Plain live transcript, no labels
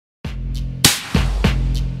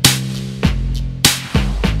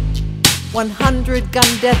100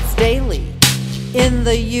 gun deaths daily in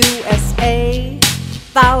the USA.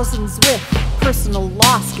 Thousands with personal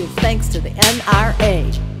loss give thanks to the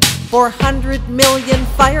NRA. 400 million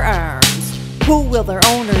firearms, who will their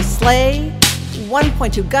owners slay?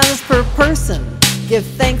 1.2 guns per person, give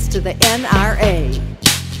thanks to the NRA.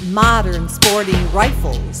 Modern sporting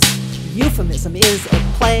rifles, euphemism is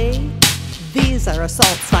at play. These are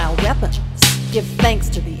assault-style weapons, give thanks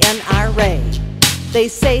to the NRA. They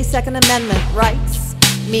say Second Amendment rights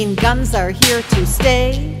mean guns are here to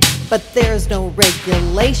stay, but there's no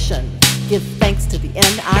regulation, give thanks to the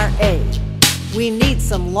NRA. We need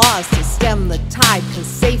some laws to stem the tide, 'cause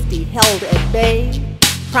safety held at bay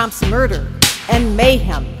prompts murder and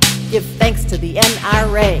mayhem, give thanks to the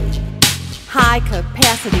NRA.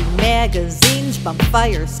 High-capacity magazines bump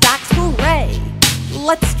fire stocks, hooray!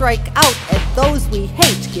 Let's strike out at those we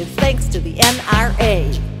hate, give thanks to the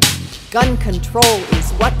NRA. Gun control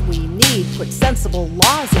is what we need, put sensible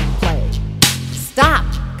laws in play. Stop!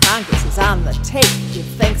 Congress is on the take, give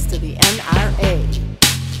thanks to the NRA.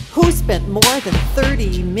 Who spent more than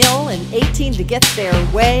 30 mil in 18 to get their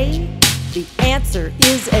way? The answer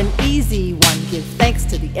is an easy one, give thanks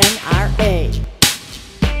to the NRA.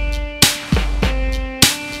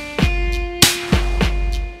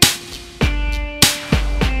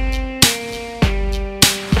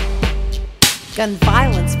 Gun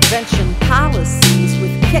violence prevention policies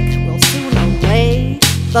with kick will soon allay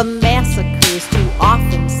the massacres too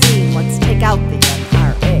often seen. Let's take out the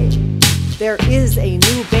NRA. There is a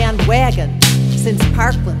new bandwagon since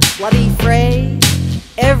Parkland's bloody fray.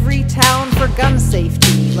 Every town for gun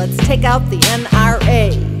safety, let's take out the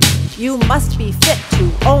NRA. You must be fit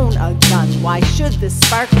to own a gun, why should this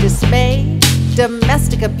spark dismay?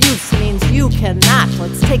 Domestic abuse means you cannot,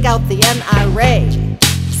 let's take out the NRA.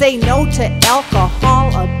 Say no to alcohol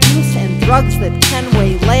abuse and drugs that can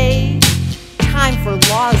waylay. Time for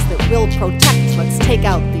laws that will protect, let's take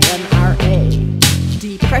out the NRA.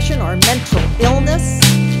 Depression or mental illness,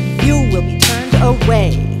 you will be turned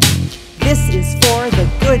away. This is for the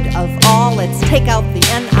good of all, let's take out the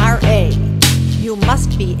NRA. You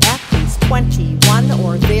must be at least 21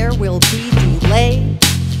 or there will be delay.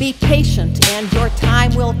 Be patient and your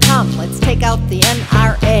time will come, let's take out the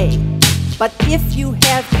NRA. But if you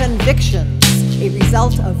have convictions, a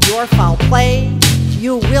result of your foul play,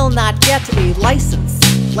 you will not get a license,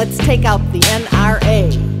 let's take out the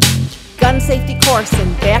NRA. Gun safety course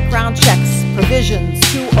and background checks, provisions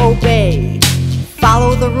to obey.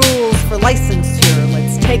 Follow the rules for licensure,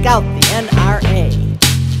 let's take out the NRA.